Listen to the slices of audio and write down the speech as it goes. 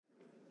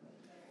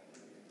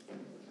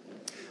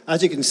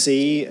As you can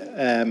see,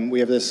 we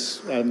have this,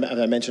 as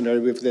I mentioned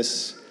earlier, we have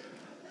this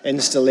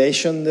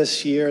installation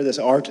this year, this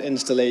art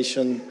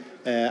installation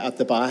at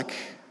the back.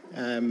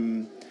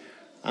 And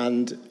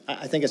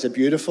I think it's a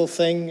beautiful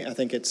thing. I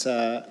think it's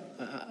a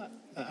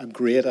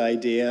great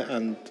idea,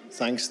 and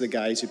thanks to the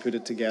guys who put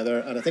it together.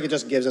 And I think it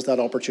just gives us that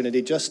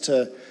opportunity just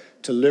to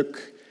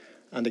look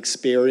and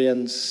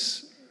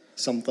experience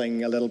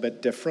something a little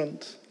bit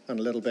different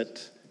and a little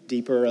bit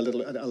deeper,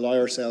 allow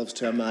ourselves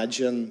to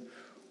imagine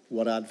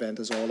what Advent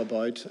is all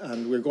about.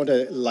 And we're going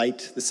to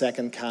light the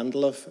second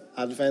candle of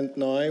Advent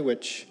now,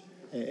 which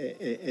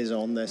is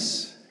on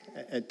this.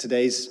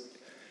 Today's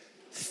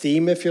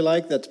theme, if you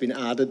like, that's been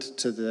added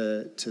to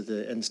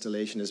the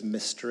installation is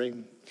mystery.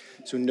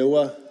 So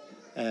Noah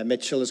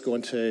Mitchell is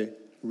going to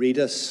read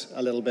us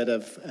a little bit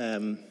of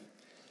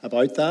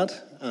about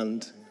that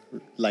and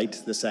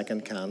light the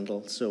second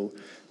candle. So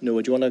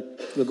Noah, do you want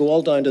to? We'll go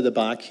all down to the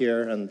back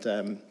here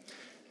and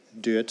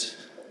do it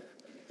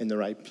in the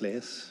right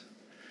place.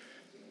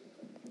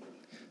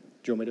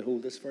 Do you want me to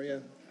hold this for you?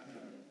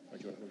 Or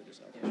do you want to hold it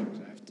yourself?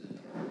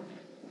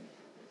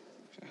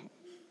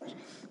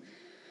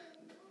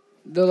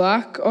 The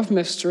lack of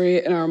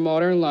mystery in our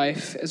modern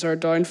life is our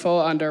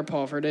downfall and our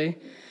poverty.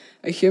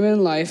 A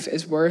human life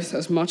is worth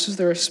as much as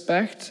the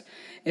respect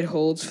it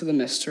holds for the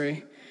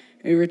mystery.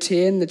 We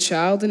retain the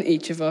child in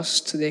each of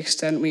us to the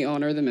extent we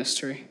honour the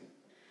mystery.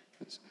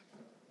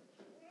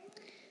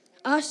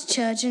 Us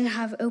children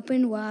have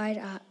open,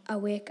 wide,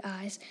 awake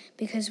eyes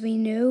because we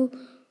know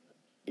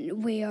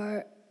we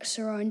are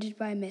surrounded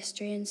by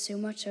mystery and so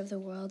much of the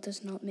world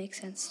does not make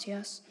sense to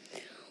us.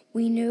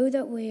 We know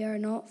that we are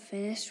not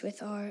finished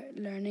with our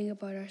learning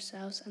about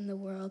ourselves and the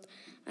world,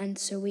 and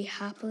so we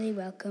happily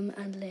welcome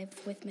and live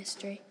with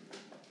mystery.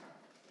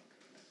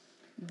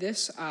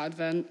 This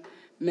Advent,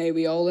 may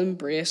we all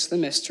embrace the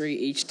mystery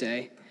each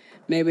day.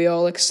 May we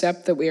all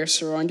accept that we are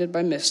surrounded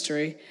by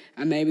mystery,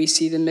 and may we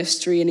see the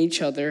mystery in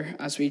each other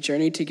as we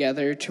journey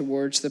together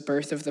towards the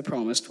birth of the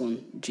promised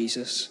one,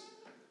 Jesus.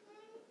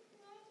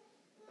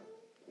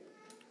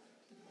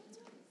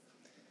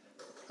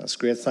 That's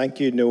great.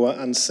 Thank you, Noah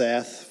and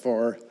Seth,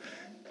 for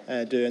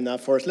doing that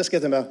for us. Let's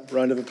give them a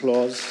round of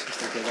applause.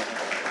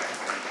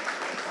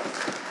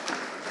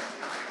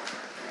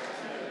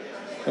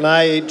 And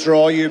I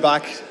draw you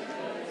back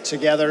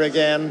together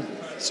again.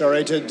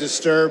 Sorry to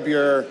disturb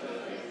your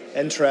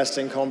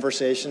interesting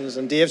conversations.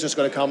 And Dave's just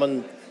going to come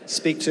and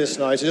speak to us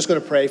now. So just going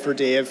to pray for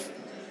Dave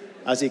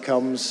as he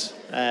comes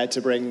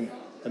to bring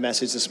the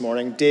message this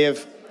morning.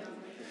 Dave,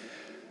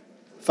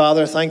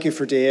 Father, thank you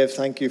for Dave.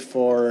 Thank you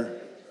for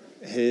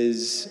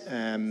his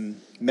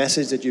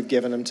message that you've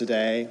given him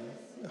today.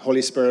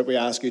 Holy Spirit, we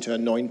ask you to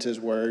anoint his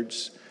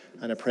words,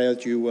 and I pray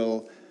that you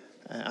will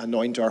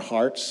anoint our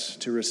hearts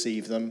to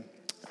receive them,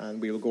 and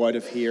we will go out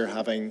of here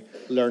having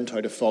learned how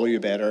to follow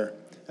you better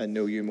and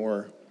know you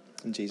more.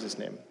 In Jesus'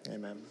 name,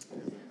 amen.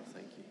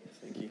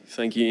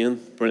 Thank you, Ian.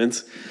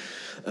 Brilliant.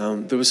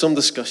 There was some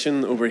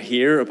discussion over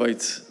here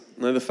about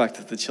now the fact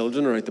that the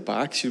children are out the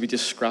back. Should we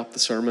just scrap the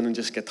sermon and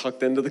just get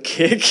tucked into the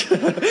cake?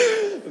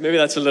 Maybe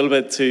that's a little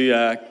bit too,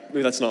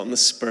 maybe that's not in the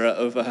spirit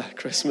of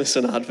Christmas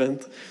and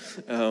Advent.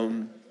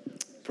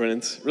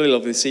 Brilliant. Really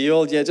lovely to see you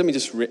all. Yeah, let me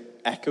just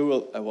echo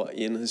what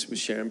Ian was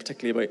sharing,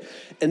 particularly about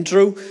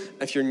intro.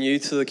 If you're new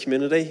to the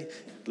community,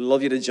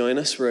 love you to join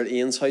us. We're at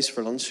Ian's house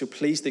for lunch, so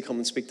please do come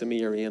and speak to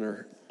me or Ian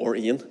or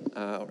Ian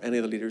or any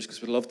of the leaders,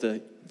 because we'd love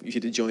you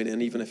to join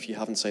in, even if you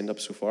haven't signed up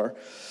so far.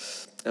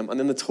 And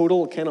then the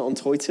total kind of on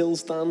Toy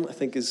Tales, Dan, I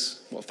think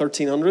is,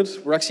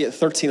 1,300? We're actually at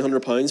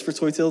 £1,300 for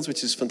Toy Tales,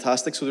 which is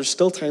fantastic. So there's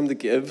still time to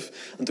give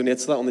and donate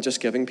to that on the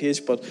Just Giving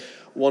page, but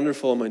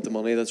wonderful amount of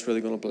money that's really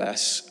going to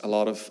bless a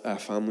lot of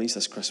families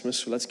this Christmas.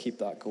 So let's keep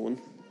that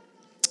going.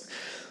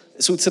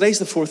 So today's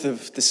the 4th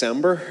of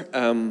December.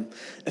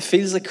 It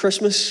feels like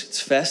Christmas.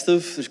 It's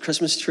festive. There's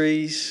Christmas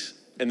trees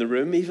in the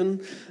room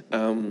even.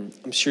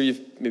 I'm sure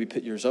you've maybe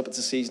put yours up. It's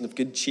a season of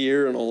good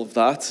cheer and all of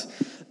that.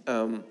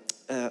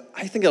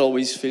 I think it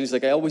always feels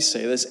like, I always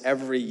say this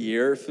every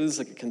year, it feels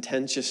like a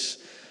contentious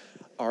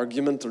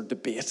argument or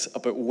debate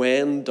about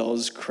when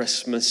does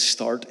Christmas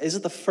start. Is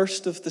it the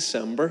 1st of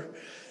December?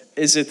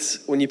 Is it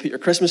when you put your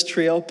Christmas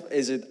tree up?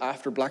 Is it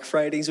after Black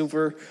Friday's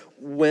over?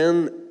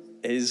 When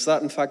is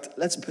that? In fact,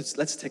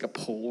 let's take a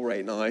poll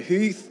right now.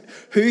 Who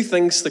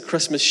thinks that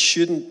Christmas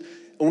shouldn't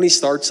only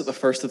starts at the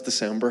 1st of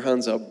December?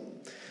 Hands up.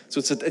 So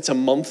it's a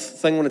month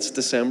thing when it's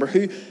December.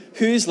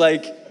 Who's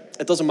like,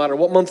 it doesn't matter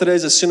what month it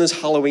is, as soon as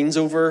Halloween's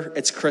over,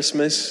 it's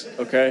Christmas,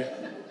 okay?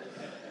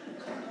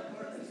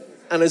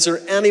 And is there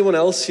anyone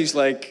else who's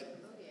like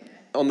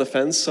on the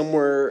fence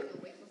somewhere,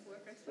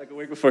 like a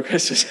week before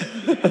Christmas?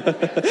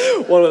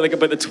 Well, like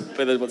about the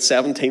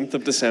 17th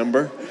of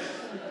December?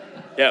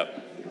 Yeah,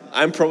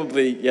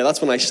 that's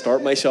when I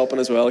start my shopping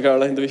as well,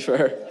 Caroline, to be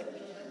fair.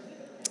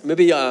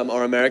 Maybe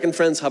our American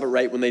friends have it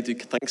right when they do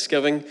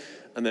Thanksgiving,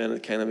 and then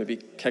it kind of maybe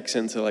kicks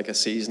into like a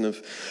season of...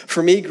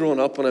 For me, growing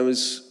up, when I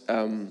was...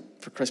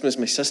 for Christmas,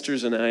 my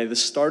sisters and I, the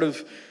start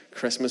of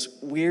Christmas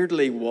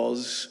weirdly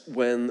was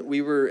when we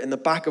were in the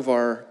back of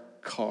our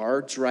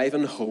car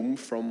driving home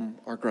from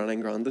our granny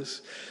and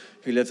grandis,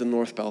 who lived in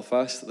North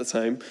Belfast at the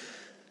time.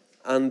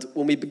 And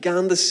when we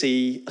began to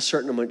see a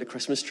certain amount of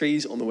Christmas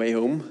trees on the way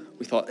home,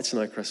 we thought, it's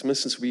now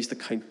Christmas. And so we used to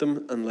count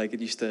them. And like it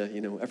used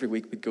to, every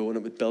week we'd go and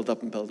it would build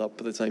up and build up.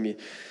 By the time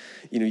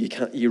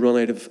you run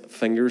out of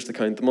fingers to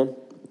count them on.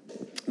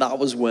 That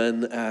was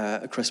when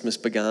Christmas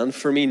began.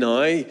 For me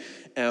now,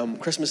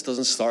 Christmas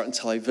doesn't start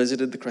until I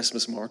visited the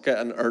Christmas market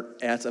and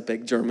ate a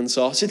big German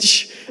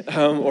sausage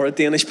or a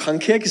Danish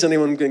pancake. Has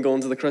anyone been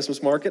going to the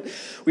Christmas market?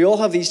 We all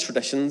have these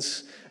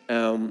traditions.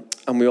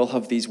 And we all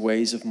have these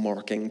ways of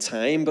marking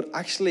time. But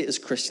actually, as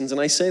Christians, and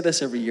I say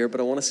this every year,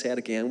 but I want to say it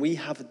again, we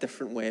have a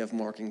different way of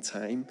marking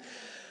time.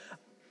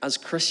 As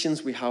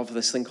Christians, we have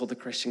this thing called the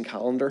Christian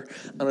calendar.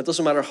 And it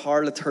doesn't matter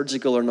how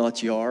liturgical or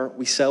not you are.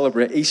 We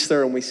celebrate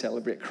Easter and we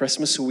celebrate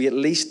Christmas. So we at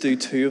least do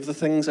 2 of the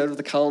things out of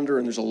the calendar.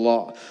 And there's a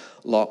lot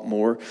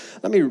more.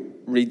 Let me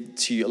read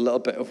to you a little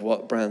bit of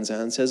what Brian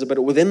Zahn says about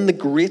it. Within the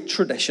great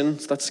tradition,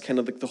 so that's kind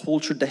of like the whole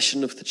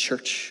tradition of the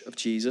Church of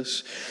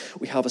Jesus,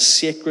 we have a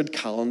sacred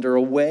calendar,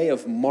 a way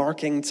of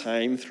marking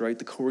time throughout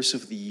the course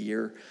of the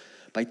year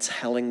by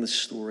telling the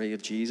story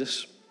of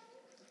Jesus.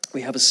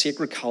 We have a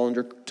sacred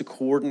calendar to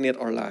coordinate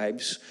our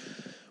lives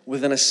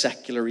within a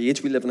secular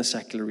age. We live in a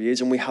secular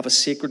age, and we have a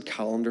sacred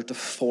calendar to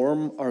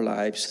form our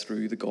lives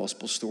through the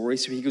gospel story.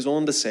 So he goes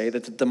on to say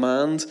that the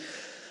demand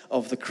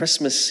of the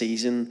Christmas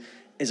season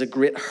is a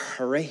great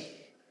hurry,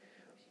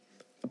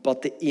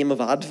 but the aim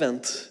of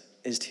Advent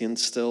is to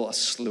instill a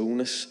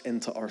slowness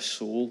into our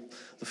soul,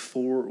 the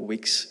 4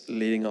 weeks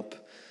leading up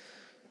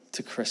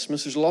to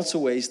Christmas. There's lots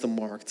of ways to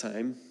mark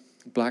time.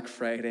 Black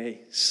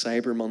Friday,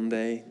 Cyber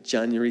Monday,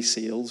 January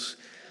sales.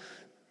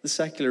 The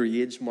secular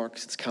age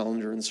marks its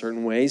calendar in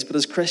certain ways, but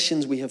as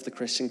Christians, we have the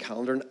Christian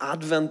calendar, and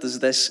Advent is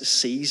this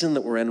season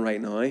that we're in right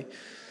now,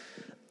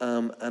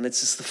 and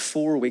it's just the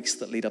 4 weeks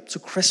that lead up. So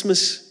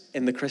Christmas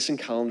in the Christian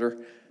calendar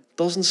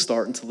doesn't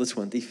start until the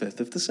 25th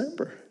of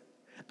December.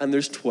 And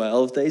there's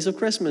 12 days of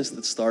Christmas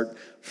that start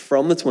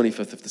from the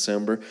 25th of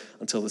December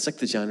until the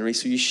 6th of January.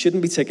 So you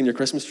shouldn't be taking your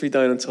Christmas tree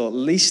down until at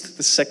least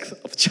the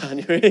 6th of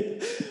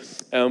January.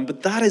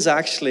 But that is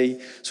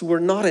actually, so we're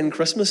not in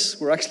Christmas.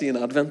 We're actually in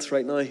Advent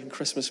right now. And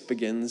Christmas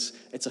begins.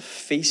 It's a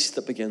feast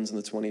that begins on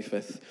the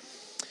 25th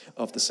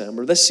of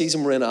December. This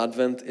season we're in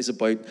Advent is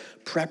about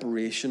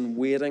preparation,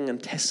 waiting,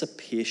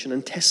 anticipation,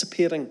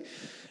 anticipating.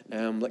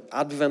 Like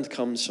Advent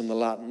comes from the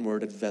Latin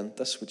word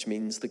adventus, which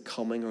means the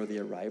coming or the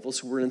arrival.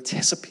 So we're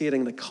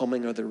anticipating the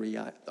coming or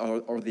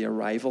the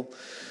arrival.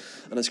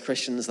 And as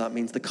Christians, that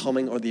means the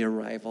coming or the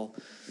arrival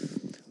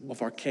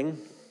of our King,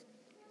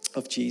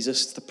 of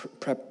Jesus, the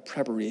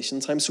preparation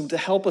time. So to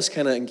help us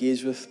kind of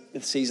engage with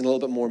the season a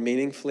little bit more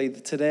meaningfully,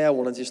 today I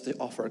want to just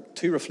offer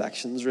 2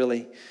 reflections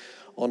really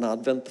on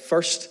Advent. The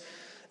first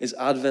is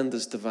Advent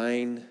is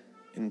divine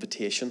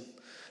invitation,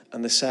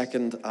 and the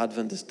second,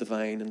 Advent is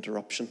divine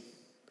interruption.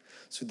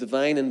 So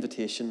divine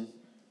invitation,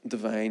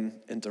 divine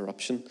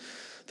interruption.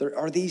 There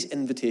are these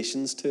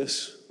invitations to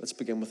us. Let's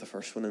begin with the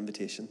first one,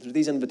 invitation. There are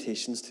these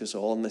invitations to us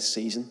all in this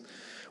season,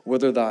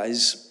 whether that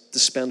is to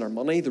spend our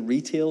money, the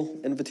retail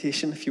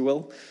invitation, if you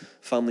will,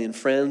 family and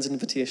friends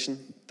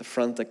invitation, the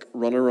frantic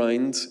run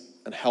around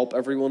and help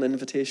everyone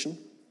invitation.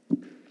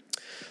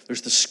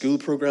 There's the school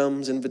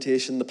programs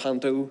invitation, the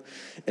panto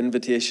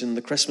invitation,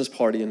 the Christmas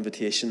party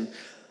invitation,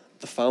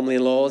 the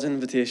family-in-law's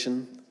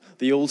invitation,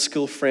 the old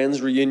school friends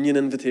reunion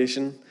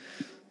invitation.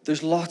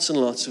 There's lots and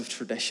lots of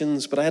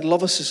traditions, but I'd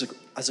love us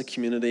as a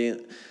community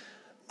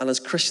and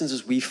as Christians,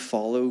 as we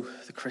follow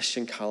the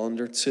Christian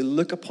calendar, to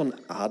look upon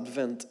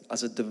Advent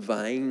as a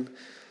divine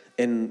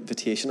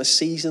invitation, a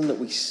season that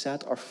we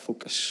set our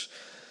focus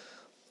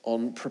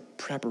on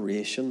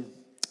preparation,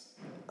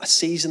 a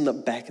season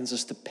that beckons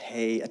us to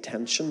pay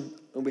attention.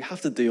 And we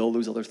have to do all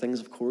those other things,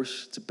 of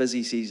course. It's a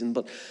busy season,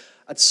 but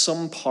at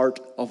some part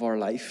of our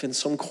life, in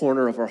some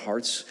corner of our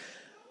hearts,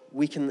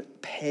 we can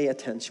pay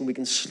attention, we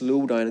can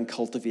slow down and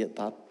cultivate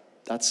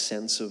that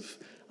sense of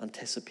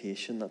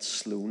anticipation, that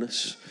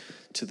slowness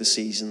to the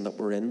season that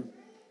we're in.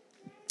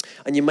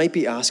 And you might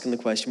be asking the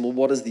question, well,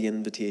 what is the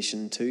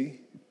invitation to?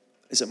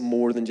 Is it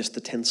more than just the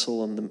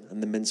tinsel and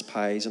the mince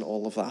pies and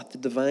all of that? The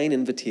divine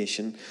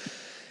invitation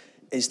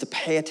is to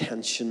pay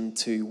attention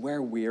to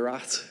where we're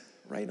at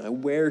right now.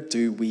 Where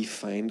do we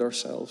find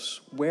ourselves?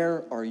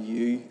 Where are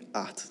you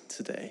at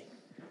today?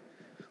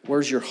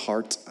 Where's your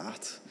heart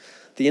at?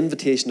 The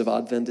invitation of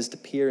Advent is to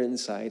peer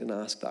inside and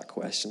ask that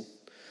question.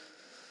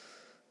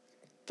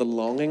 The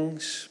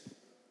longings,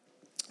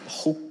 the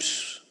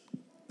hopes,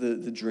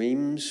 the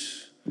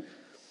dreams,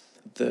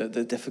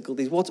 the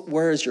difficulties.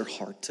 Where is your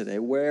heart today?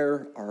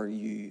 Where are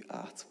you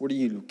at? Where do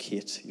you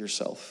locate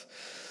yourself?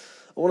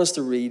 I want us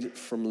to read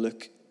from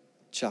Luke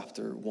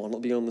chapter 1. It'll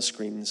be on the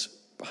screens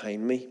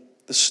behind me.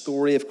 The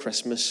story of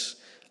Christmas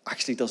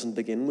actually doesn't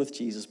begin with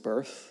Jesus'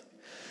 birth.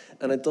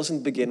 And it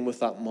doesn't begin with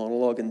that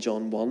monologue in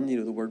John 1,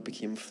 the Word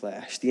became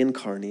flesh, the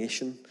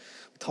incarnation.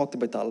 We talked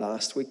about that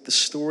last week. The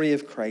story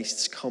of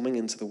Christ's coming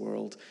into the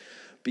world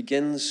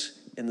begins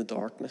in the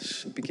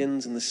darkness. It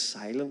begins in the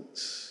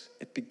silence.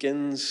 It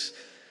begins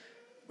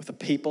with a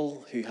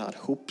people who had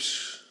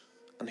hopes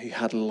and who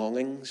had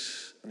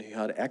longings and who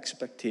had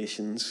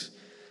expectations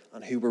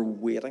and who were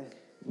waiting.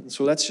 And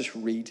so let's just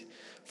read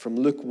from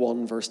Luke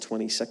 1, verse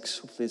 26.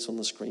 Hopefully it's on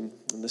the screen.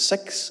 In the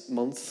 6th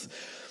month,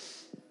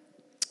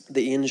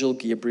 the angel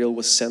Gabriel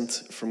was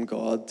sent from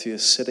God to a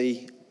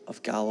city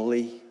of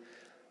Galilee.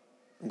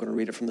 I'm going to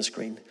read it from the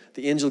screen.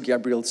 The angel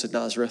Gabriel to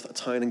Nazareth, a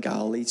town in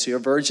Galilee, to a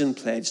virgin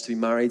pledged to be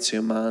married to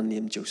a man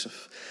named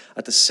Joseph,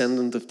 a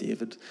descendant of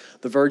David.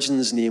 The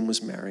virgin's name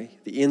was Mary.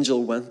 The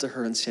angel went to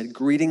her and said,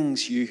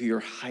 "Greetings, you who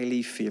are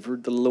highly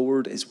favored. The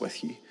Lord is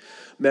with you."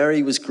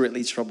 Mary was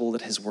greatly troubled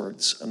at his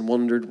words and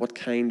wondered what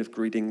kind of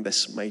greeting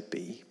this might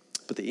be.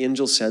 But the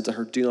angel said to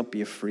her, "Do not be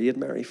afraid,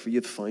 Mary, for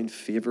you have found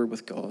favor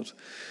with God.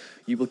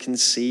 You will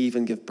conceive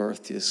and give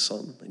birth to a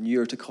son, and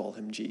you are to call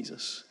him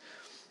Jesus.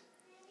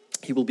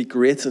 He will be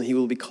great, and he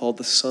will be called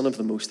the Son of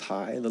the Most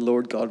High. And the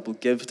Lord God will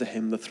give to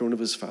him the throne of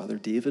his father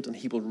David, and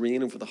he will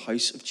reign over the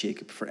house of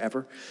Jacob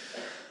forever.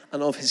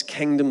 And of his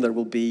kingdom there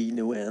will be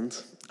no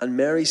end." And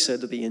Mary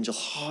said to the angel,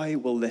 "How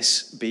will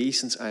this be,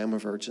 since I am a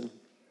virgin?"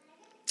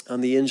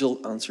 And the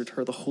angel answered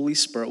her, "The Holy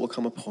Spirit will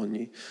come upon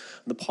you,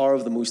 and the power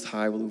of the Most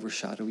High will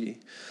overshadow you.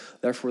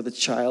 Therefore the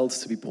child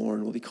to be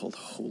born will be called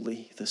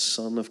Holy, the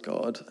Son of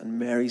God." And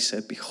Mary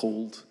said,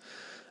 "Behold,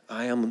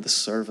 I am the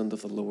servant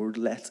of the Lord.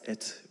 Let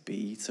it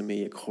be to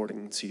me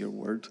according to your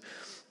word."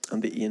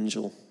 And the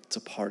angel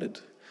departed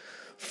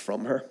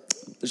from her.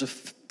 There's a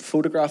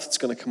photograph that's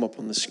going to come up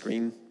on the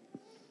screen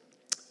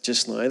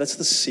just now. That's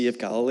the Sea of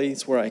Galilee.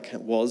 It's where I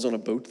was on a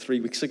boat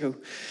 3 weeks ago.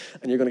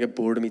 And you're going to get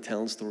bored of me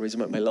telling stories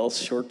about my little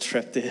short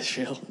trip to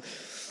Israel.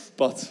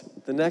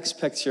 But the next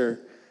picture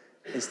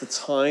is the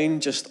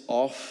town just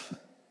off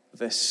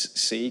this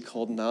sea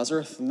called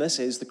Nazareth. And this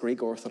is the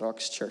Greek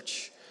Orthodox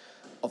Church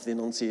of the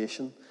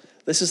Annunciation.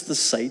 This is the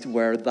site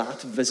where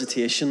that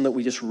visitation that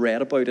we just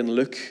read about in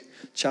Luke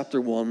chapter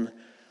 1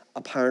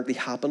 apparently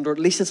happened, or at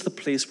least it's the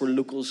place where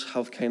locals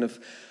have kind of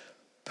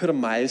put a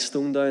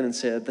milestone down and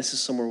said, this is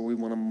somewhere we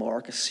want to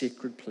mark a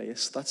sacred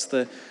place. That's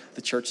the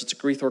church. It's a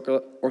Greek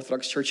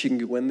Orthodox church. You can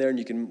go in there and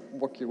you can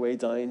work your way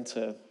down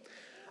to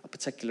a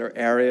particular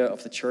area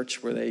of the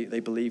church where they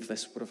believe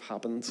this would have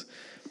happened.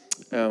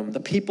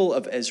 The people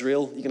of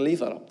Israel, you can leave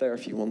that up there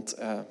if you want,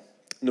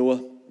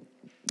 Noah.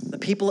 The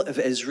people of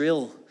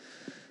Israel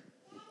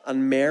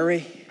and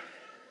Mary,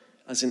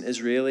 as an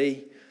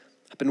Israeli,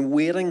 have been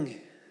waiting.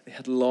 They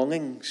had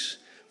longings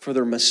for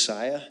their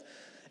Messiah.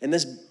 In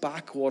this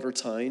backwater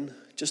town,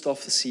 just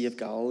off the Sea of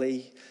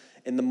Galilee,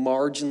 in the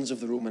margins of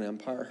the Roman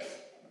Empire,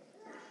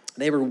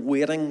 they were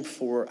waiting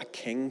for a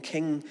king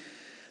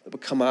that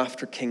would come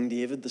after King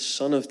David, the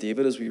son of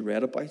David, as we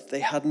read about. They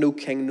had no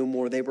king no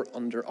more. They were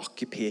under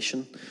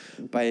occupation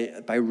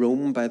by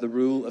Rome, by the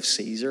rule of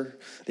Caesar.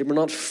 They were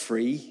not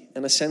free.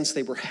 In a sense,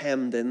 they were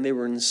hemmed in. They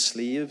were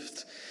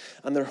enslaved.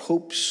 And their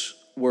hopes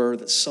were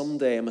that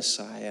someday a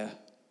Messiah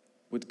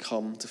would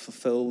come to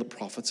fulfill the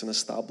prophets and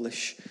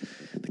establish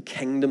the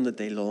kingdom that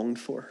they longed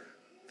for,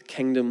 the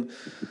kingdom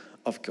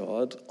of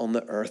God on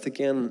the earth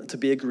again, to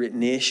be a great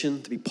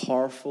nation, to be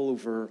powerful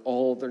over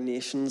all other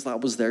nations.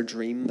 That was their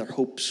dream, their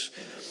hopes.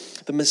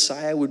 The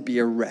Messiah would be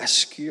a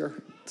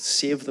rescuer to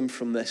save them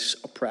from this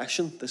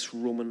oppression, this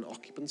Roman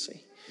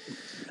occupancy,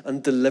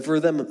 and deliver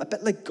them, a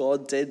bit like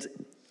God did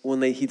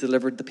when he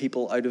delivered the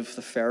people out of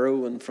the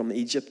Pharaoh and from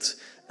Egypt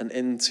and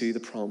into the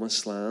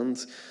promised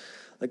land.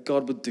 That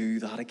God would do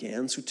that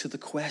again. So to the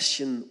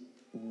question,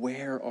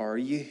 where are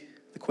you?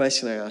 The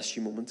question I asked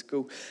you a moment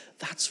ago,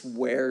 that's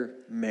where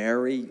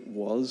Mary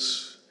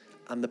was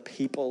and the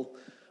people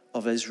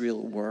of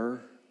Israel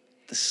were.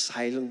 The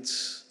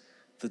silence,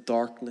 the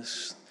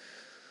darkness,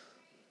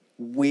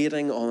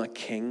 waiting on a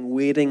king,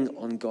 waiting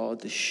on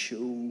God to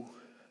show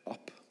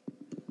up.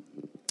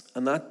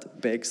 And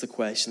that begs the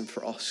question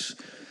for us,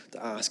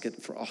 to ask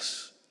it for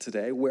us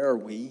today. Where are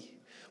we?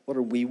 What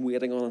are we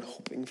waiting on and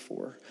hoping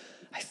for?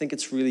 I think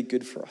it's really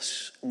good for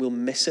us. We'll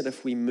miss it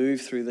if we move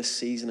through this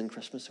season in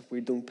Christmas, if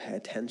we don't pay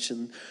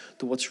attention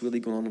to what's really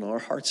going on in our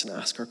hearts and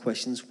ask our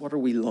questions. What are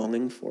we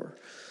longing for?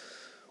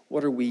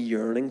 What are we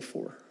yearning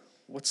for?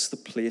 What's the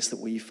place that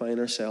we find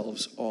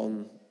ourselves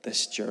on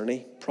this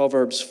journey?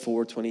 Proverbs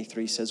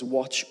 4:23 says,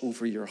 "Watch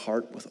over your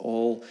heart with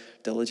all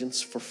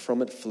diligence, for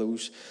from it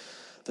flows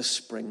the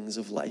springs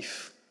of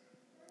life."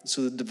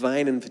 So the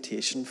divine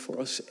invitation for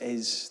us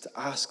is to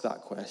ask that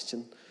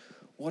question.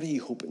 What are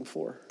you hoping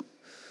for?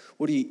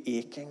 What are you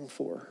aching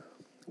for?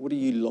 What are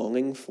you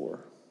longing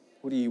for?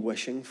 What are you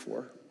wishing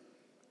for?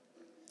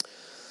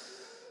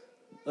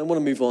 I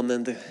want to move on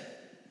then to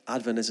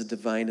Advent as a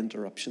divine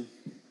interruption,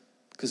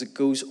 because it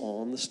goes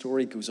on, the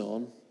story goes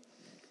on.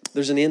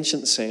 There's an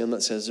ancient saying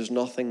that says there's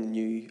nothing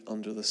new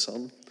under the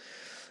sun.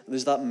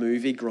 There's that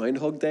movie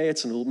Groundhog Day.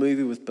 It's an old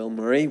movie with Bill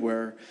Murray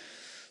where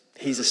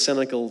he's a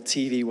cynical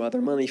TV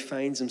weatherman. He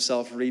finds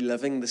himself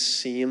reliving the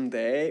same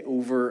day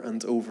over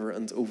and over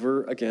and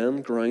over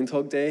again,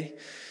 Groundhog Day.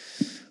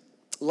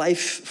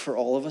 Life for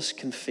all of us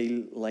can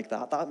feel like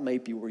that. That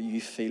might be where you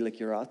feel like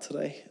you're at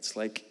today. It's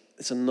like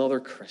it's another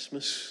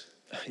Christmas,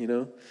 you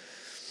know.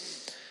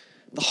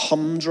 the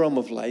humdrum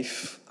of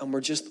life, and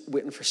we're just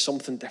waiting for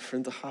something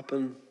different to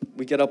happen.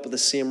 We get up with the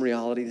same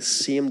reality, the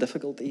same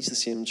difficulties, the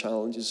same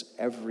challenges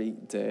every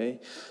day.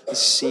 The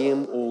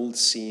same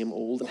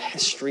old, and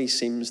history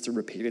seems to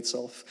repeat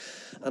itself.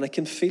 And it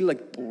can feel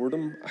like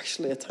boredom,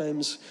 actually, at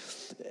times.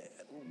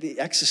 The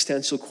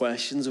existential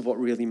questions of what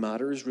really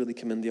matters really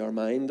come into our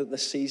mind at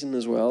this season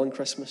as well, in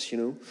Christmas,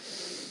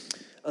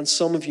 And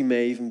some of you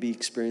may even be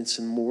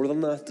experiencing more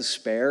than that,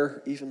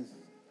 despair even.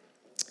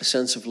 A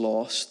sense of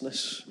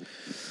lostness,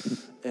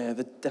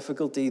 the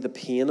difficulty, the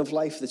pain of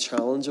life, the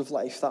challenge of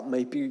life. That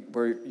might be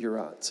where you're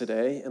at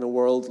today. In a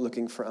world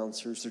looking for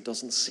answers, there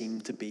doesn't seem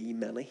to be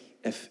many,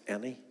 if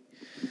any.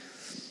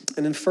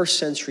 And in first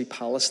century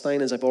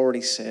Palestine, as I've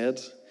already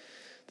said,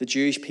 the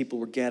Jewish people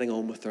were getting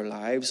on with their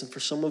lives. And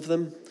for some of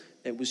them,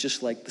 it was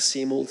just like the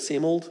same old,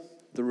 same old.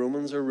 The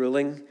Romans are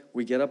ruling.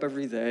 We get up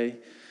every day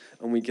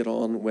and we get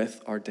on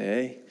with our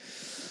day.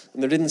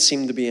 And there didn't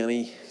seem to be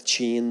any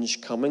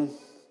change coming.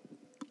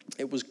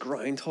 It was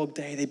Groundhog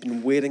Day. They'd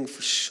been waiting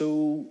for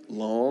so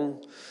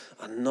long,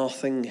 and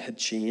nothing had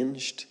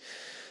changed.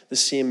 The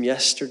same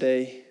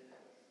yesterday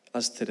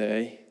as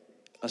today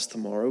as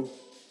tomorrow,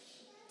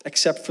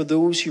 except for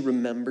those who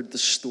remembered the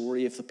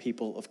story of the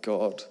people of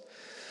God,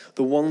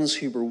 the ones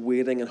who were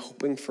waiting and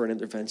hoping for an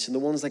intervention, the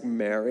ones like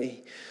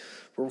Mary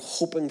were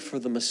hoping for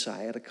the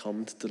Messiah to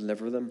come to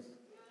deliver them.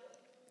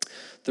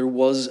 There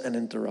was an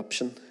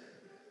interruption,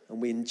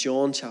 and in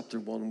John chapter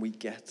 1, we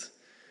get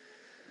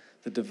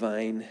the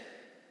divine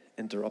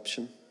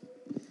interruption.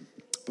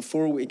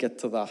 Before we get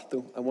to that,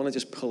 though, I want to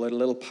just pull out a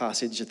little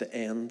passage at the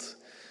end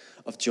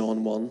of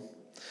John 1,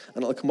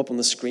 and it'll come up on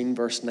the screen,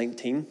 verse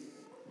 19.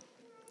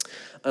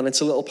 And it's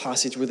a little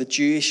passage where the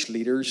Jewish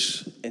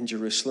leaders in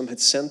Jerusalem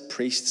had sent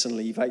priests and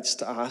Levites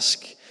to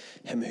ask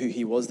him who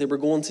he was. They were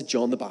going to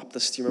John the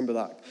Baptist. Do you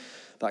remember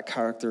that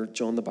character,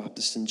 John the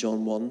Baptist, in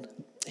John 1?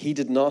 He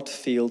did not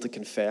fail to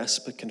confess,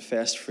 but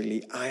confessed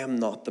freely, "I am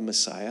not the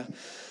Messiah."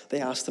 They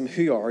asked him,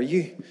 "Who are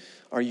you?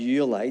 Are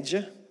you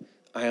Elijah?"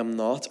 "I am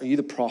not." "Are you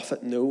the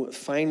prophet?" "No."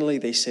 Finally,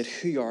 they said,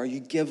 "Who are you?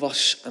 Give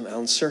us an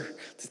answer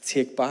to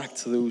take back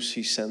to those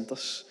who sent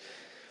us.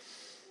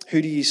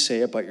 Who do you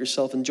say about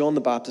yourself?" And John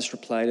the Baptist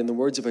replied in the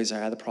words of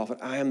Isaiah the prophet,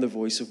 "I am the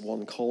voice of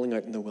one calling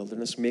out in the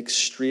wilderness, make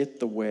straight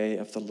the way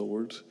of the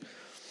Lord.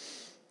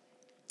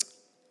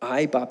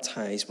 I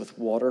baptize with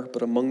water,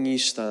 but among you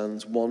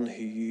stands one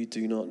who you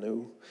do not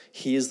know.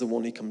 He is the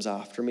one who comes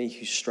after me,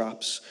 whose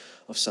straps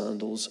of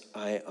sandals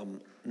I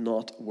am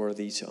not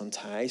worthy to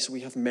untie." So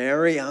we have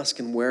Mary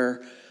asking,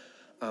 "Where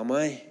am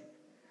I?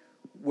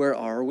 Where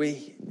are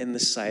we in the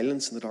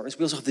silence and the darkness?"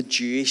 We also have the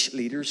Jewish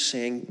leaders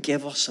saying,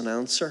 "Give us an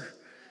answer.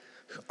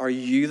 Are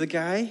you the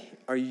guy?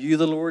 Are you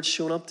the Lord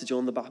showing up to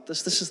John the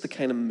Baptist?" This is the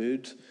kind of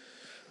mood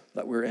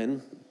that we're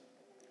in.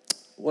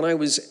 When I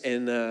was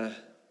in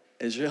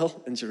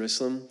Israel, in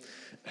Jerusalem,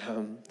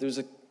 there was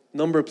a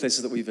number of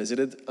places that we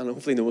visited, and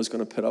hopefully Noah's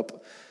going to put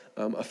up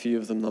a few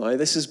of them now.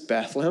 This is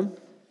Bethlehem.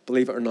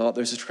 Believe it or not,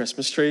 there's a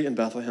Christmas tree in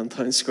Bethlehem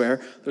Town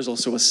Square. There's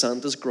also a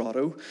Santa's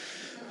grotto.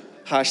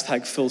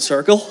 Hashtag full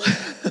circle.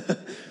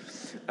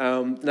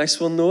 Next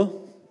one, Noah.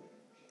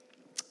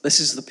 This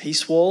is the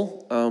Peace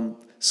Wall.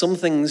 Some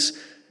things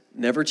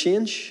never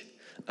change,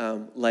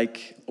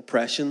 like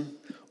oppression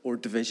or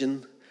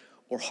division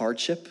or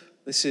hardship.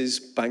 This is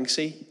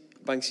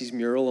Banksy's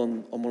mural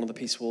on one of the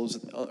Peace Walls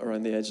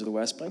around the edge of the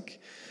West Bank.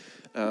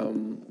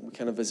 We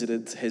kind of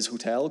visited his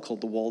hotel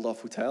called the Waldorf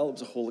Hotel. It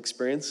was a whole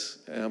experience.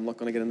 I'm not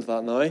going to get into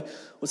that now.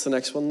 What's the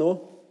next one, Noah?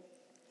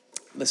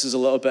 This is a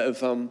little bit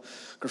of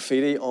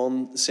graffiti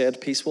on said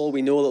Peace Wall.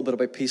 We know a little bit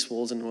about Peace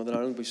Walls in Northern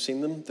Ireland. We've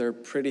seen them. They're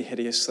pretty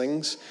hideous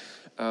things.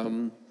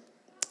 And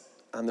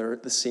they're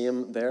the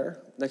same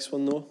there. Next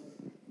one, Noah.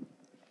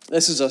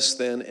 This is us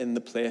then in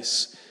the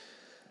place,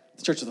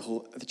 the Church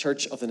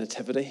of the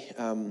Nativity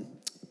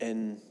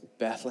in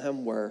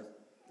Bethlehem, where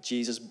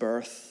Jesus'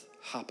 birth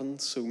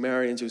happened. So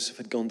Mary and Joseph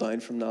had gone down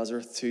from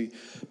Nazareth to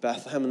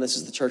Bethlehem, and this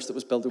is the church that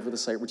was built over the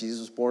site where Jesus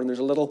was born. There's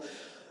a little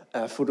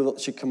photo that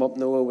should come up,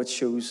 Noah, which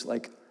shows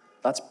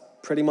that's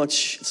pretty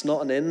much, it's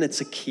not an inn,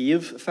 it's a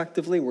cave,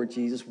 effectively, where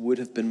Jesus would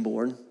have been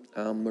born.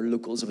 Where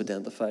locals have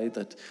identified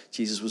that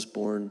Jesus was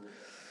born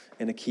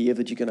in a cave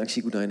that you can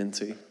actually go down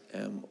into,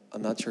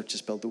 and that church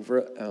is built over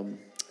it.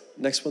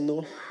 Next one,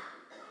 Noah.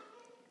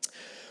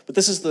 But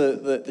this is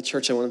the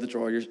church I wanted to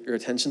draw your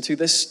attention to.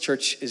 This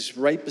church is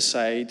right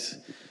beside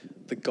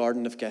the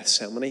Garden of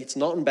Gethsemane. It's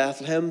not in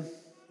Bethlehem,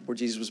 where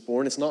Jesus was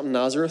born. It's not in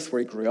Nazareth,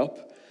 where he grew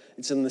up.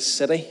 It's in the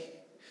city.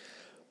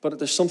 But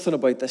there's something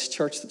about this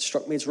church that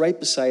struck me. It's right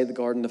beside the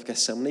Garden of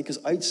Gethsemane, because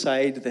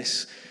outside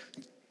this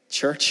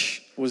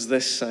church was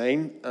this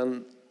sign,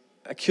 and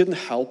I couldn't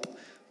help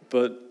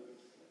but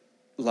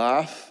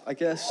laugh, I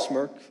guess,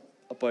 smirk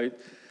about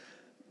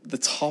the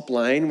top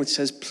line, which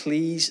says,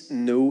 "Please,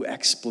 no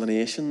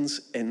explanations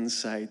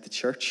inside the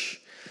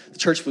church." The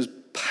church was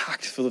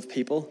packed full of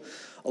people.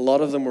 A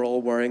lot of them were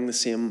all wearing the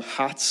same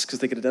hats because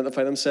they could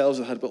identify themselves.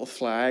 They had little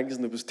flags,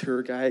 and there was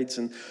tour guides.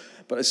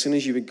 But as soon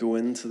as you would go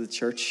into the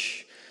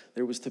church,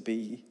 there was to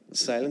be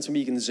silence.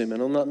 Maybe you can zoom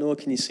in on that, Noah.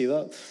 Can you see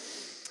that?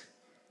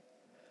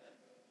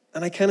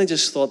 And I kind of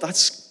just thought,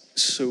 that's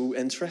so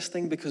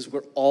interesting, because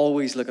we're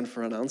always looking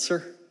for an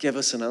answer. Give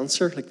us an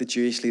answer, like the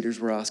Jewish leaders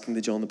were asking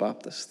to John the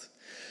Baptist.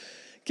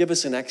 Give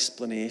us an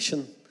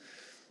explanation.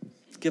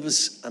 Give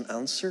us an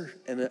answer.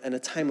 In a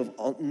time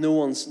of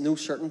no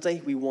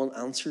certainty, we want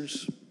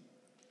answers.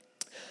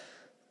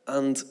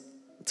 And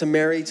to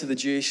Mary, to the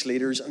Jewish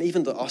leaders, and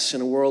even to us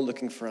in a world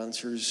looking for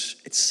answers,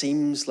 it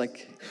seems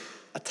like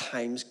at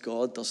times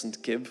God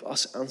doesn't give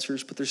us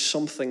answers, but there's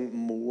something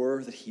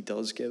more that he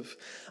does give.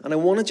 And I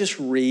want to just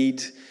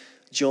read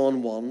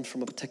John 1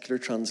 from a particular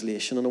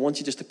translation, and I want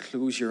you just to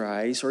close your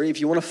eyes, or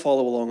if you want to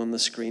follow along on the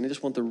screen, I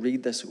just want to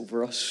read this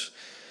over us.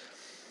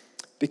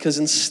 Because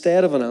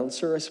instead of an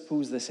answer, I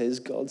suppose this is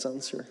God's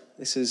answer.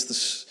 This is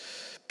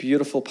this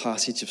beautiful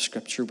passage of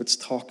Scripture which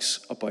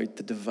talks about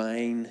the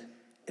divine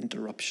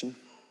interruption.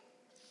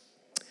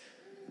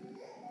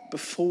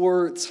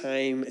 Before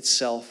time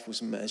itself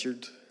was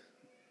measured,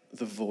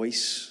 the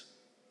voice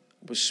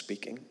was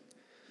speaking.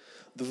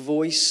 The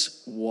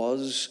voice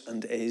was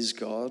and is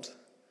God.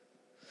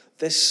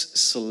 This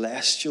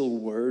celestial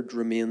word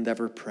remained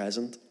ever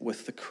present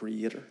with the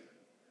Creator.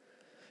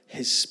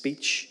 His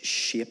speech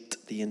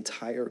shaped the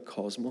entire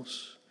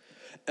cosmos,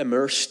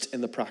 immersed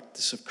in the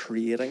practice of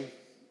creating.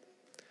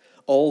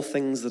 All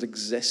things that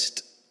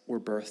exist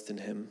were birthed in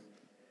him.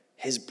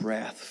 His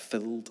breath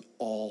filled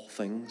all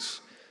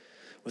things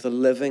with a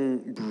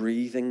living,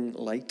 breathing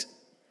light,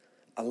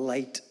 a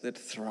light that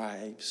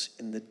thrives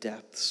in the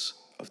depths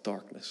of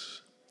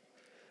darkness,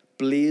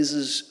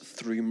 blazes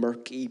through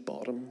murky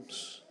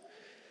bottoms.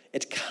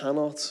 It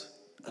cannot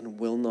and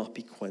will not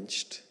be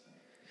quenched.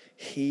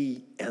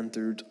 He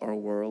entered our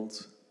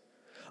world,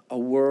 a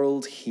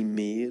world he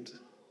made,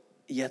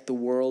 yet the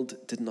world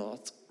did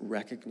not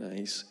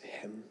recognize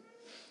him.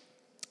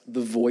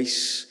 The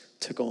voice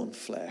took on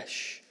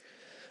flesh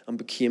and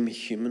became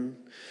human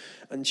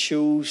and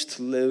chose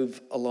to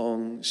live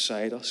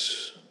alongside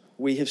us.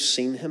 We have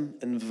seen him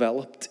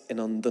enveloped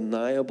in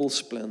undeniable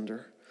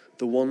splendor,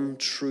 the one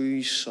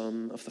true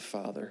Son of the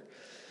Father,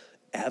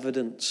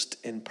 evidenced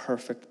in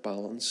perfect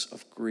balance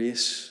of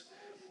grace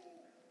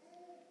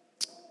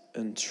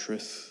and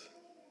truth.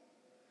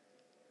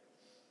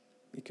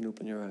 You can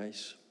open your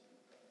eyes.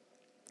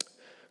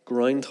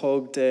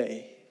 Groundhog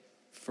Day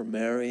for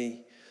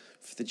Mary,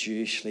 for the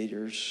Jewish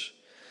leaders,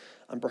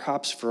 and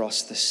perhaps for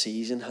us this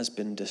season has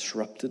been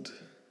disrupted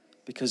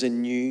because a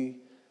new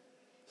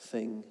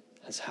thing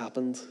has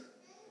happened.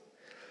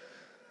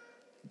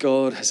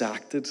 God has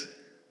acted.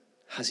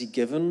 Has he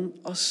given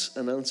us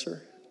an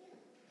answer?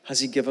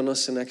 Has he given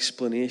us an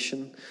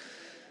explanation?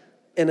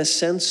 In a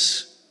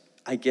sense,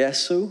 I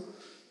guess so.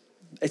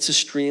 It's a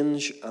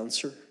strange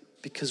answer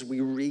because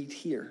we read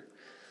here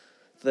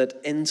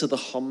that into the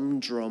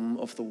humdrum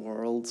of the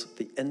world,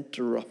 the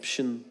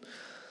interruption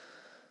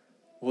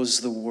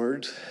was the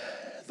word,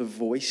 the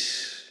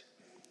voice,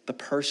 the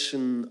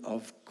person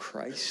of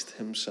Christ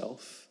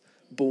himself,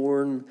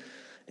 born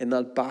in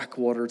that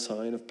backwater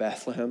town of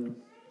Bethlehem.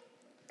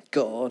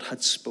 God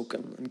had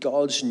spoken and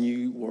God's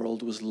new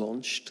world was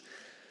launched,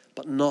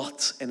 but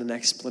not in an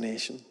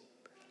explanation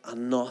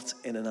and not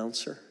in an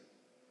answer,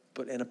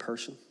 but in a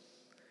person,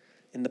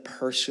 in the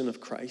person of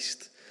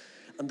Christ.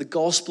 And the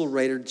gospel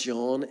writer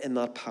John in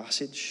that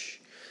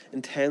passage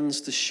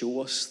intends to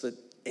show us that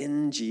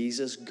in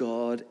Jesus,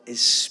 God is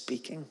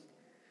speaking.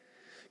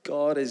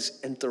 God is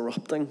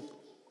interrupting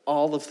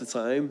all of the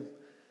time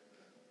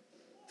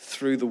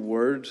through the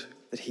word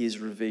that he has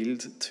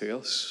revealed to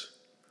us.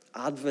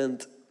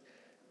 Advent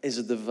is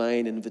a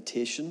divine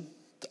invitation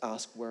to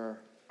ask, where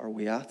are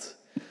we at?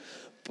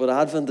 But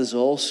Advent is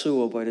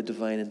also about a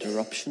divine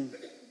interruption.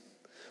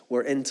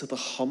 We're into the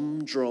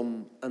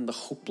humdrum and the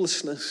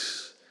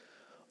hopelessness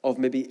of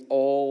maybe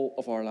all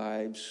of our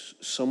lives,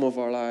 some of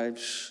our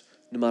lives,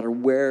 no matter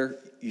where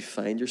you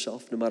find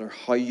yourself, no matter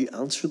how you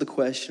answer the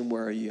question,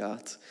 where are you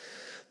at?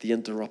 The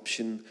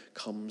interruption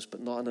comes, but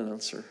not in an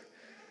answer,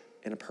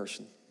 in a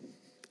person.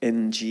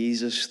 In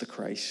Jesus the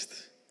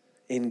Christ,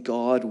 in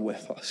God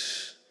with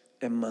us.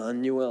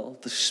 Emmanuel,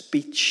 the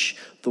speech,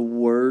 the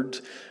word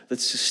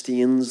that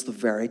sustains the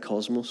very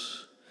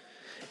cosmos,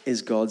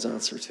 is God's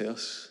answer to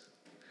us.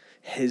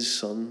 His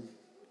Son,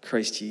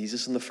 Christ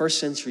Jesus. And the first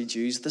century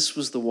Jews, this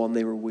was the one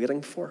they were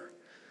waiting for,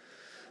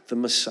 the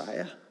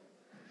Messiah.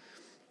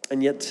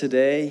 And yet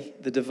today,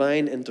 the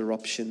divine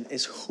interruption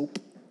is hope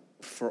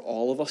for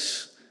all of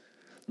us,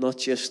 not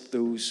just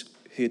those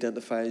who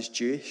identify as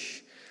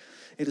Jewish.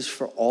 It is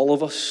for all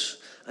of us,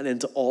 and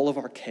into all of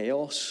our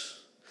chaos,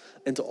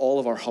 into all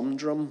of our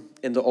humdrum,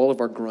 into all of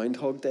our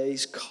groundhog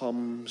days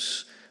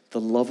comes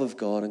the love of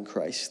God in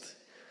Christ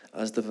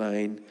as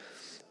divine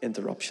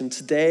interruption.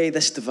 Today,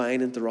 this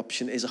divine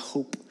interruption is a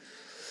hope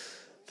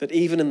that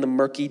even in the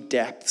murky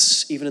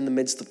depths, even in the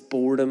midst of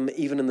boredom,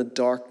 even in the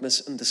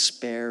darkness and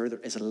despair, there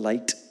is a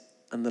light.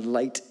 And the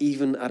light,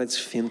 even at its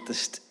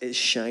faintest, is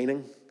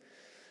shining.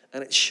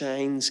 And it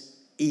shines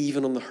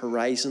even on the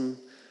horizon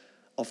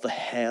of the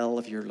hell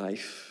of your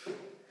life.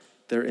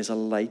 There is a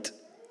light.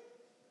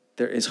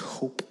 There is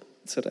hope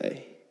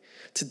today.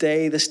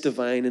 Today, this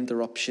divine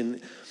interruption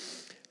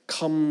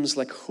comes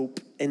like hope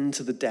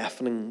into the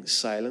deafening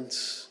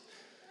silence.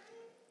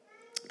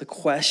 The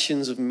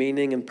questions of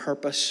meaning and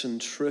purpose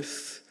and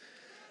truth,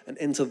 and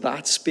into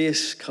that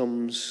space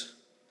comes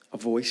a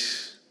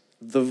voice,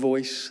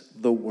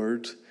 the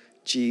Word,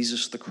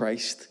 Jesus the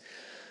Christ.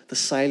 The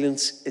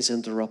silence is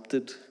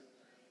interrupted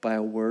by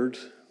a word,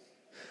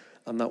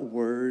 and that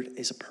word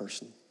is a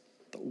person.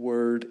 That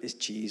word is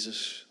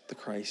Jesus the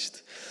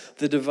Christ.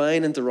 The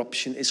divine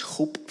interruption is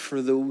hope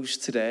for those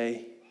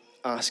today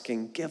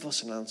asking, give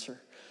us an answer.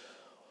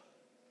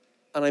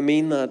 And I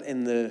mean that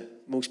in the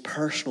most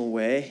personal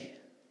way,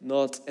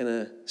 not in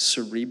a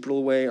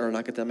cerebral way or an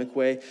academic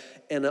way,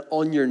 in an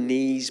on your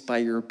knees by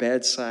your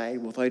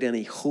bedside without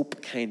any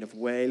hope kind of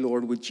way.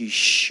 Lord, would you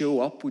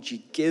show up? Would you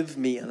give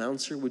me an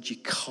answer? Would you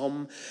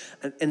come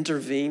and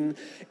intervene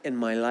in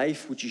my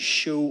life? Would you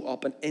show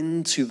up? And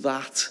into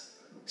that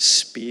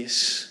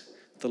space,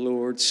 the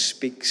Lord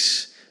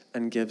speaks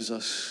and gives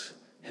us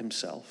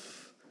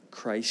himself,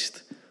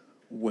 Christ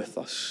with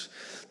us.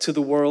 To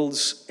the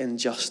world's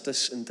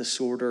injustice and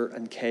disorder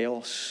and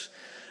chaos,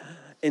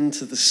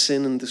 into the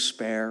sin and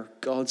despair,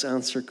 God's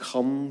answer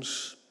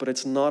comes, but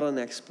it's not an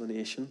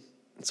explanation.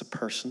 It's a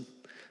person.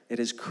 It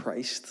is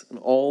Christ and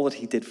all that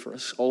he did for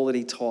us, all that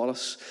he taught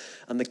us,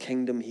 and the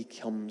kingdom he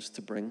comes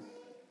to bring.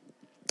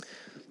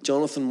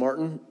 Jonathan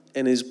Martin,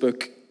 in his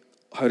book,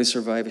 How to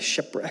Survive a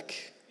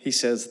Shipwreck, he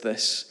says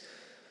this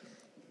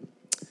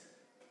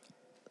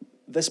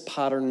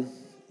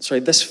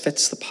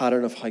fits the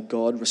pattern of how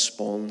God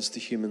responds to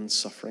human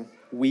suffering.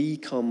 We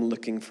come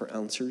looking for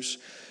answers.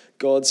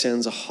 God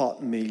sends a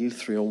hot meal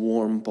through a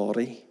warm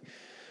body.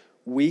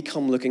 We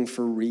come looking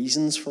for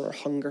reasons for our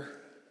hunger.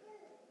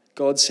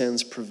 God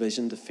sends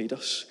provision to feed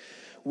us.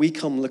 We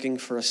come looking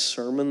for a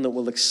sermon that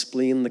will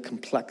explain the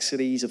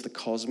complexities of the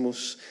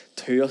cosmos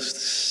to us, to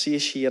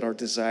satiate our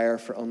desire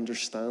for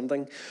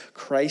understanding.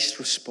 Christ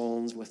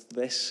responds with,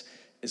 this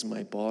is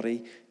my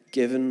body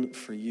given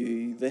for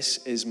you. This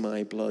is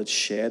my blood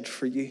shed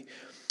for you.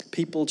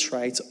 People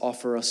try to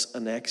offer us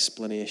an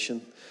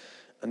explanation,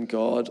 and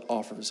God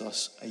offers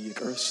us a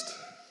Eucharist.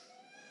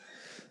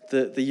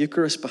 The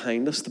Eucharist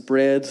behind us, the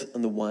bread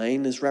and the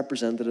wine, is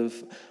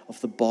representative of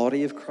the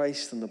body of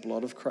Christ and the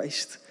blood of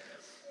Christ.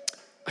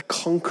 A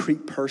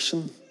concrete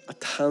person, a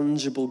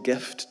tangible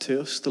gift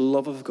to us, the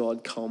love of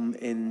God come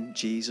in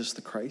Jesus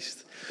the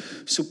Christ.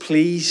 So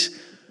please,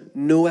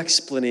 no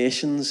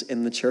explanations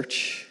in the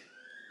church.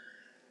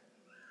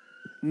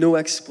 No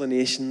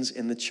explanations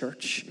in the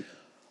church.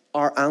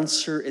 Our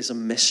answer is a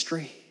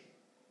mystery.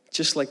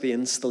 Just like the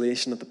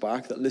installation at the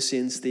back that Lucy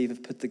and Steve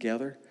have put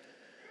together.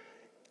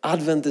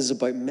 Advent is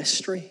about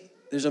mystery.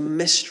 There's a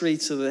mystery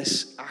to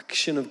this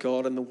action of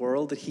God in the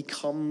world, that he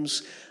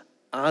comes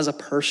as a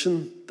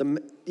person.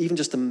 Even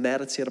just to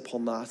meditate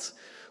upon that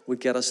would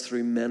get us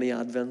through many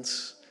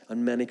Advents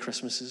and many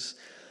Christmases.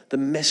 The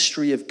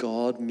mystery of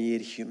God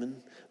made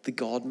human, the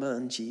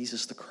God-man,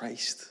 Jesus the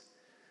Christ.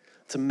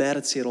 To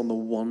meditate on the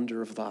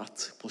wonder of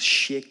that will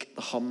shake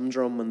the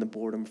humdrum and the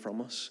boredom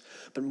from us.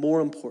 But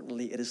more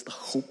importantly, it is the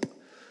hope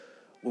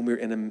when we're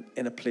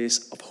in a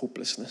place of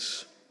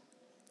hopelessness.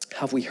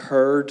 Have we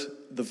heard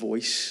the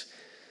voice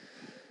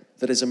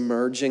that is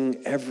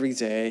emerging every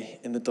day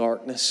in the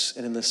darkness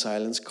and in the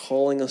silence,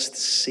 calling us to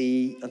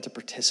see and to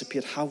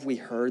participate? Have we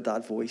heard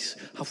that voice?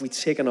 Have we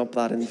taken up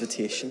that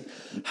invitation?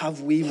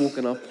 Have we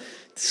woken up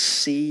to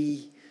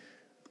see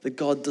that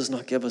God does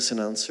not give us an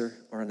answer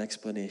or an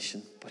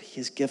explanation, but he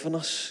has given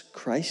us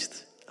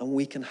Christ, and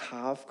we can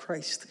have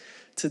Christ.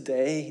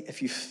 Today,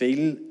 if you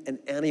feel in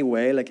any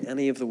way like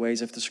any of the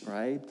ways I've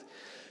described,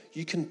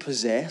 you can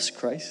possess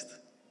Christ.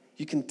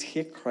 You can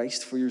take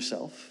Christ for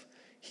yourself.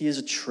 He is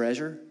a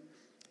treasure.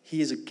 He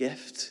is a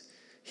gift.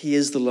 He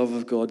is the love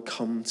of God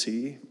come to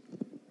you.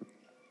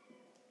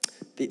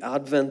 The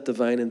Advent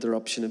divine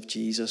interruption of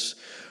Jesus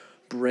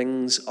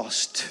brings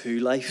us to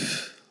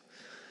life.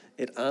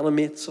 It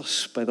animates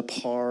us by the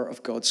power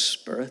of God's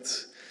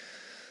Spirit.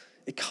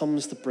 It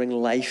comes to bring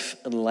life,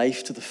 and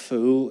life to the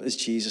full, as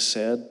Jesus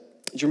said.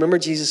 Do you remember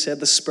Jesus said,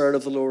 the Spirit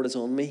of the Lord is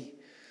on me?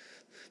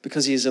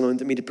 Because he has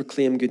anointed me to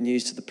proclaim good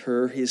news to the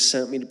poor. He has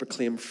sent me to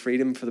proclaim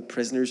freedom for the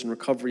prisoners and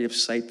recovery of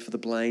sight for the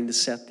blind, to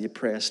set the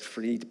oppressed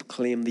free, to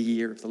proclaim the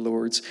year of the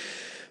Lord's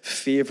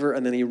favor.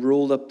 And then he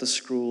rolled up the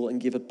scroll and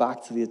gave it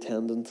back to the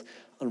attendant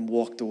and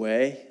walked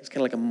away. It's kind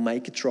of like a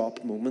mic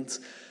drop moment.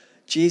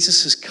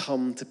 Jesus has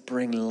come to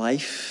bring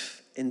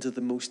life into the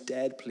most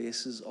dead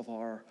places of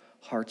our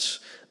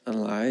hearts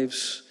and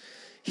lives.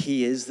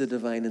 He is the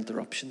divine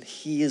interruption.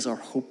 He is our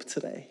hope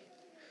today.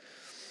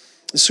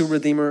 So,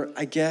 Redeemer,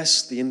 I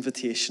guess the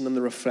invitation and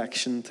the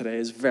reflection today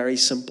is very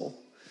simple,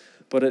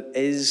 but it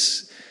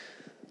is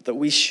that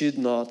we should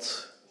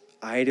not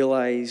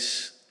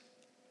idolize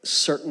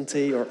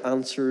certainty or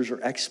answers or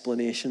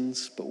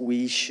explanations, but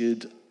we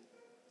should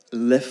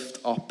lift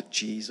up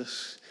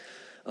Jesus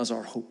as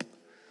our hope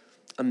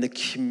and the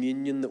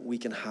communion that we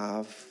can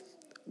have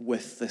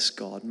with this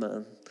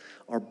God-man,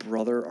 our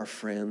brother, our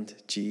friend,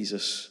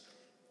 Jesus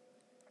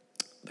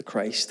the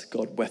Christ,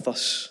 God with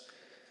us.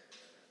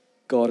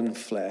 God in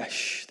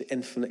flesh, the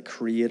infinite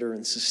creator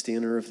and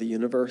sustainer of the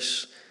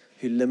universe,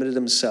 who limited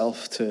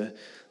himself to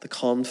the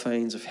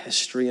confines of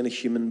history in a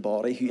human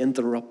body, who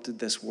interrupted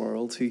this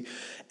world, who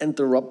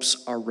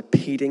interrupts our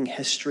repeating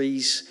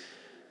histories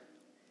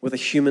with a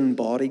human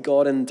body,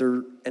 God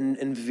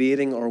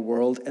invading our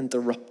world,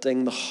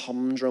 interrupting the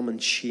humdrum and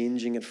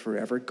changing it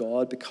forever.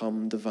 God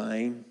become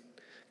divine,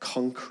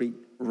 concrete,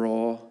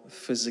 raw,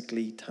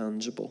 physically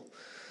tangible.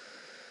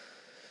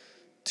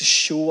 To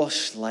show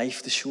us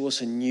life, to show us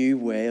a new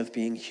way of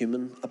being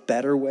human, a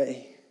better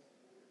way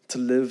to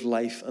live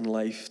life and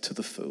life to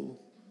the full.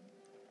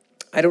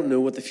 I don't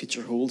know what the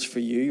future holds for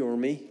you or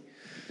me,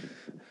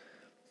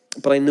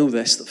 but I know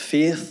this, that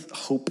faith,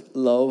 hope,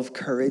 love,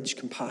 courage,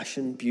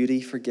 compassion,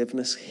 beauty,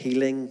 forgiveness,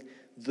 healing,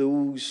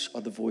 those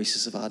are the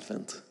voices of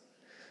Advent.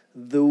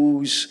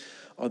 Those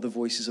are the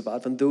voices of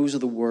Advent. Those are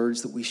the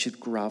words that we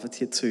should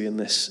gravitate to in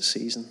this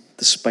season,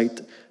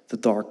 despite the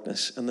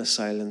darkness and the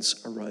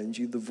silence around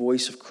you. The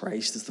voice of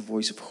Christ is the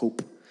voice of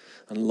hope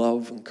and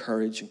love and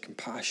courage and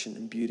compassion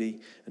and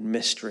beauty and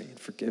mystery and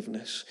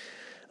forgiveness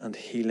and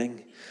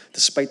healing.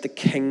 Despite the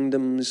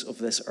kingdoms of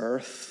this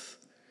earth,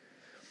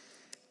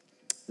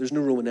 there's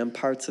no Roman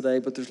Empire today,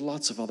 but there's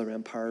lots of other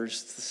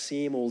empires. It's the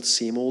same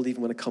old,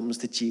 even when it comes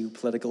to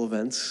geopolitical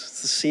events.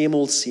 It's the same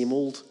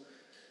old.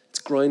 It's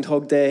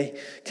Groundhog Day.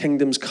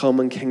 Kingdoms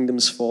come and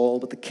kingdoms fall,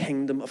 but the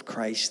kingdom of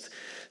Christ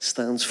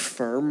stands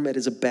firm. It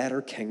is a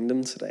better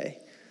kingdom today.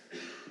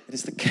 It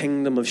is the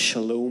kingdom of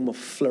shalom, of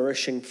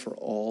flourishing for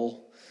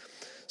all.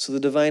 So the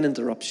divine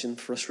interruption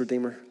for us,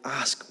 Redeemer,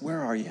 ask,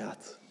 where are you at?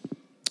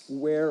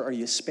 Where are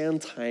you?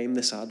 Spend time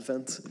this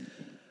Advent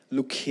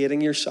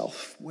locating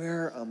yourself.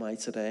 Where am I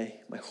today?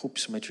 My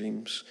hopes, my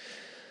dreams.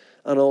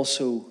 And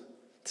also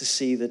to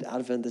see that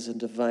Advent is a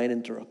divine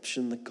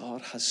interruption, that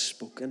God has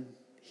spoken.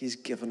 He's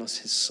given us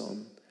his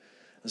Son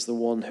as the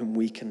one whom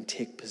we can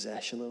take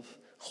possession of,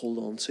 hold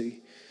on to.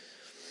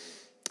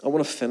 I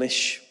want to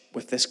finish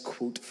with this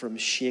quote from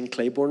Shane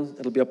Claiborne.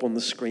 It'll be up on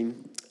the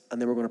screen.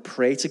 And then we're going to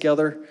pray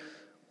together,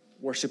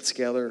 worship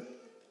together,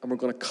 and we're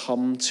going to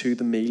come to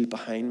the meal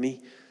behind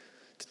me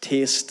to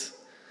taste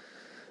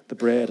the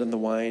bread and the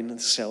wine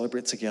and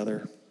celebrate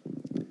together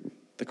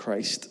the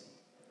Christ.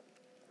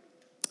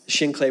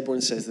 Shane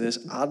Claiborne says this: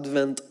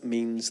 Advent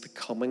means the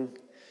coming.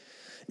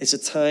 It's a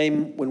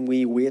time when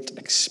we wait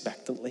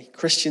expectantly.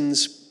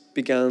 Christians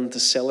began to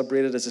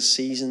celebrate it as a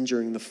season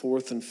during the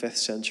 4th and 5th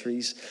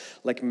centuries.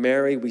 Like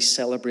Mary, we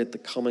celebrate the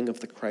coming of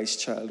the Christ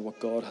child, what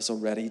God has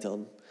already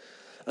done.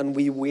 And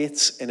we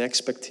wait in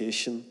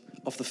expectation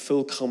of the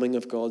full coming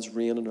of God's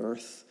reign on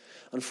earth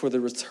and for the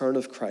return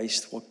of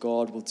Christ, what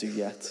God will do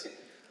yet.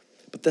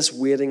 But this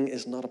waiting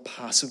is not a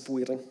passive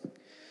waiting.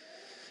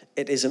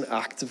 It is an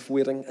active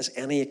waiting, as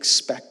any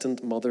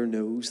expectant mother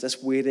knows.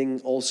 This waiting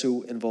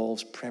also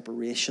involves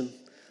preparation,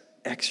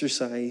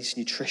 exercise,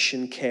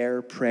 nutrition,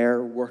 care,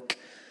 prayer, work.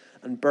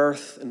 And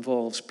birth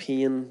involves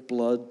pain,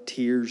 blood,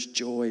 tears,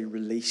 joy,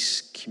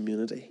 release,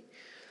 community.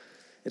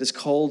 It is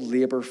called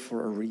labor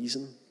for a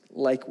reason.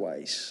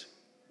 Likewise,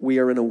 we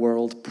are in a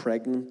world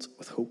pregnant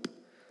with hope.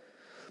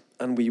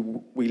 And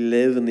we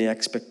live in the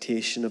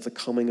expectation of the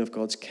coming of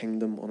God's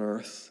kingdom on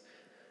earth.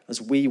 As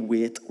we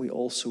wait, we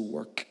also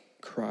work,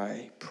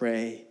 cry,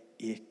 pray,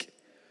 ache.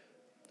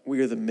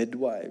 We are the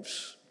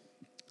midwives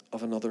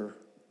of another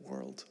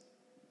world.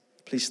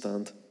 Please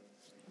stand.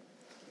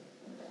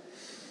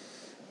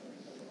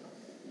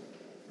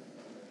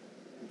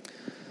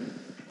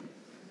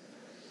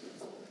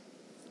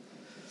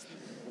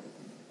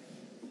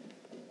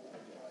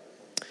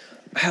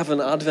 I have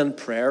an Advent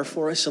prayer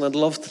for us, and I'd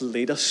love to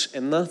lead us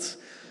in that.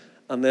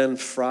 And then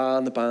Fra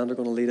and the band are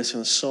going to lead us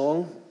in a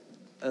song.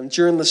 And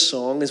during the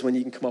song is when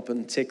you can come up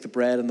and take the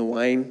bread and the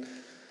wine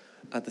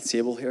at the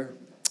table here.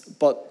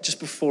 But just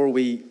before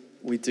we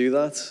do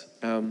that,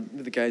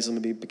 the guys will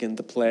maybe begin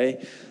to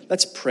play.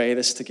 Let's pray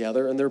this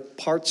together. And there are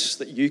parts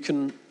that you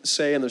can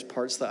say, and there's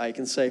parts that I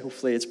can say.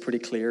 Hopefully it's pretty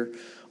clear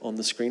on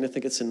the screen. I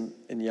think it's in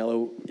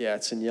yellow. Yeah,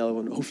 it's in yellow,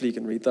 and hopefully you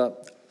can read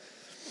that.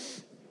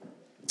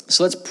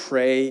 So let's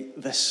pray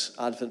this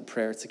Advent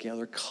prayer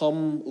together.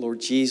 Come, Lord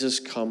Jesus,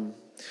 come.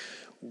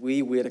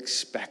 We wait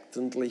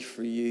expectantly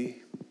for you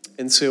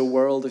into a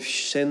world of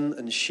sin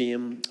and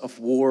shame, of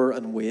war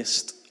and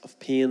waste, of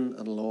pain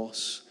and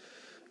loss.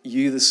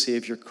 You, the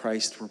Saviour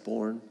Christ, were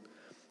born.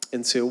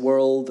 Into a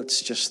world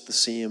that's just the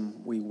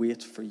same, we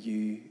wait for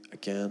you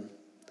again.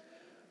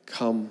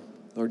 Come,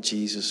 Lord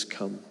Jesus,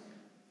 come.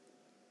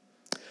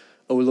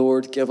 O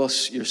Lord, give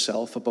us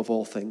yourself above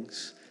all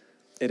things.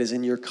 It is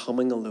in your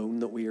coming alone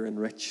that we are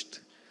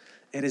enriched.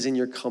 It is in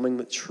your coming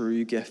that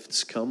true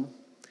gifts come.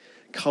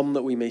 Come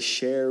that we may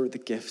share the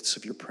gifts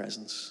of your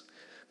presence.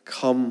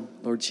 Come,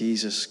 Lord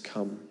Jesus,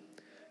 come.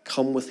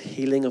 Come with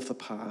healing of the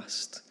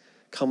past.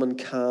 Come and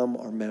calm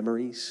our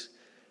memories.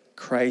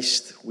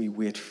 Christ, we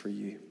wait for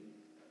you.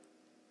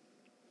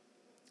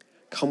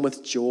 Come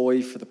with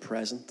joy for the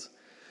present.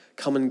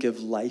 Come and give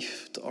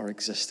life to our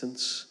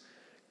existence.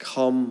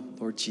 Come,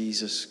 Lord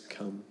Jesus,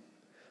 come.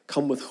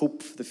 Come with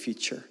hope for the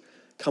future.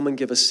 Come and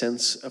give a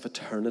sense of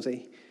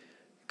eternity.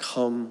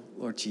 Come,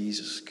 Lord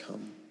Jesus,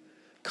 come.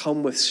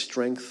 Come with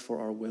strength for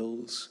our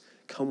wills.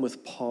 Come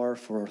with power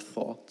for our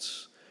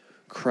thoughts.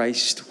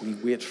 Christ, we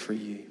wait for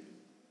you.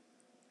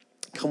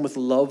 Come with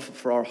love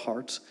for our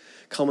hearts.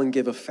 Come and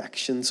give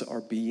affection to our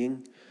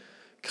being.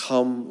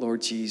 Come,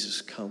 Lord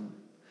Jesus, come.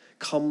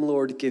 Come,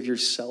 Lord, give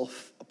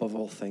yourself above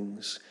all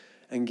things,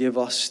 and give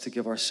us to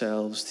give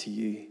ourselves to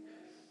you.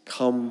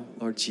 Come,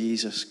 Lord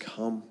Jesus,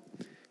 come.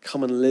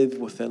 Come and live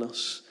within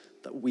us,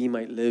 that we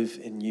might live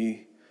in you.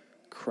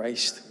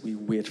 Christ, we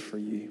wait for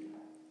you.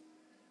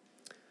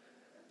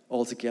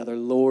 Altogether,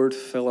 Lord,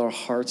 fill our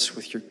hearts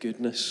with your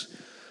goodness.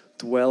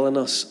 Dwell in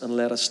us and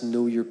let us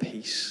know your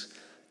peace.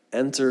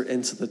 Enter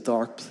into the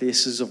dark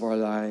places of our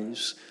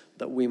lives,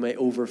 that we may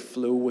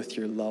overflow with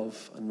your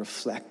love and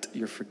reflect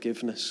your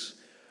forgiveness,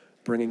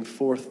 bringing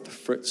forth the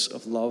fruits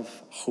of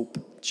love,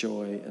 hope,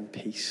 joy, and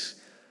peace.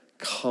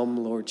 Come,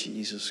 Lord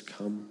Jesus,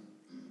 come.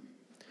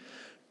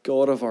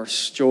 God of our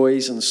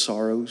joys and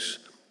sorrows,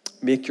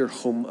 make your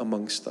home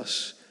amongst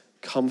us.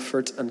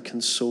 Comfort and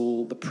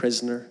console the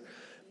prisoner.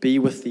 Be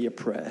with the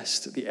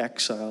oppressed, the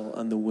exile,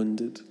 and the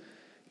wounded.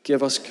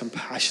 Give us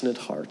compassionate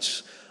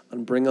hearts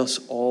and bring us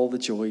all the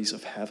joys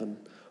of heaven,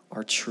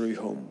 our true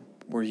home,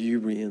 where you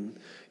reign.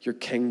 Your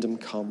kingdom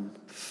come,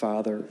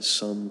 Father,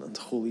 Son, and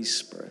Holy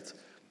Spirit.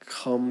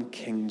 Come,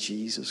 King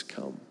Jesus,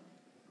 come.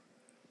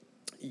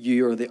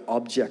 You are the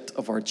object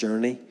of our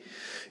journey.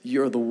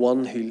 You are the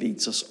one who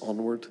leads us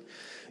onward.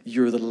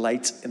 You're the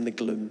light in the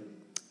gloom.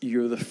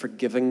 You're the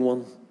forgiving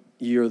one.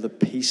 You're the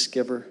peace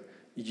giver.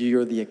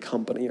 You're the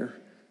accompanier.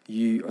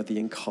 You are the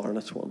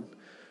incarnate one.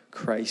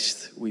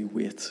 Christ, we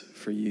wait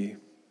for you.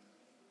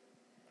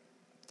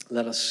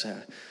 Let us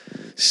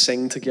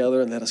sing together,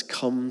 and let us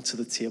come to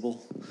the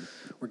table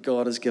where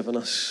God has given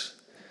us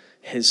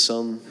his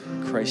Son,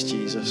 Christ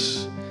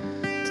Jesus,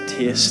 to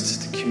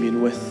taste, to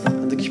commune with,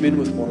 and to commune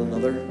with one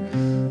another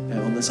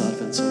on this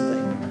Advent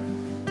Sunday.